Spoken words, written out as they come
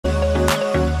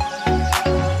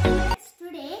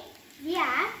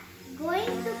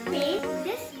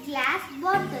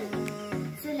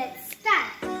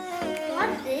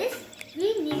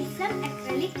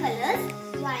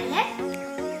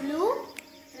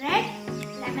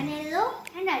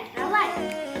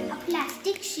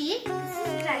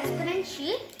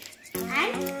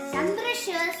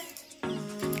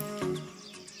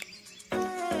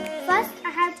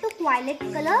violet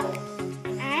color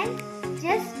and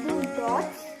just do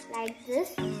dots like this.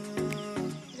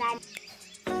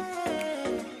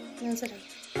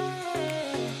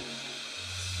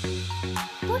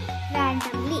 Put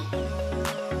randomly.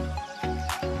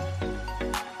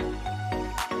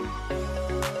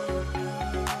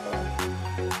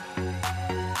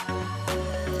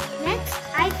 Next,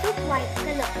 I took white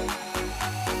color.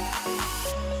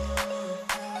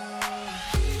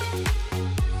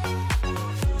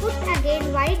 Put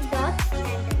again white dots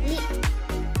randomly.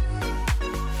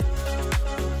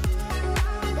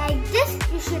 Like this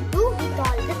you should do with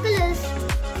all the colors.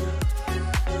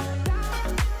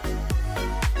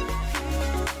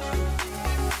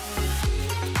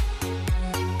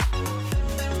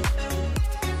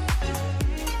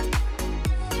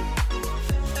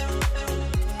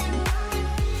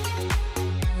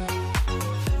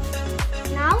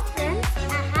 Now friends,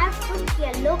 I have took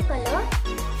yellow color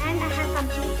and I have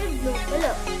completed blue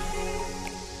color.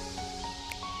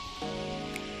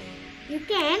 You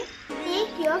can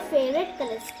take your favorite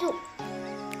colors too.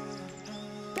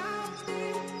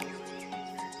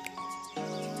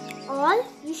 All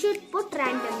you should put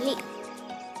randomly.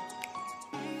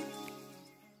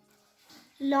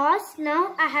 Last,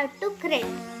 now I have to red.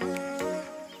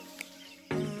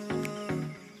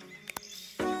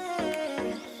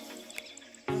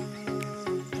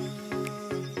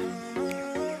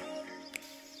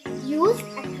 Use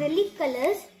acrylic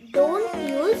colors, don't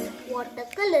use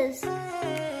watercolors.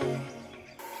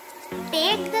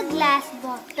 Take the glass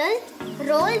bottle,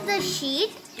 roll the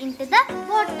sheet into the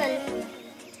bottle.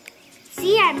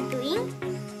 See, I am doing.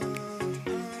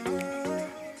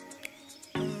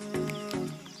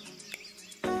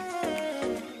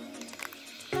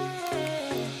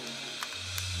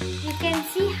 You can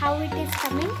see how it is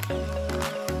coming.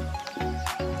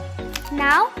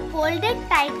 Now hold it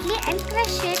tightly and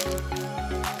crush it.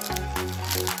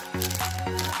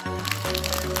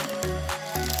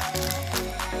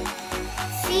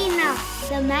 See now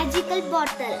the magical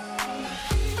bottle.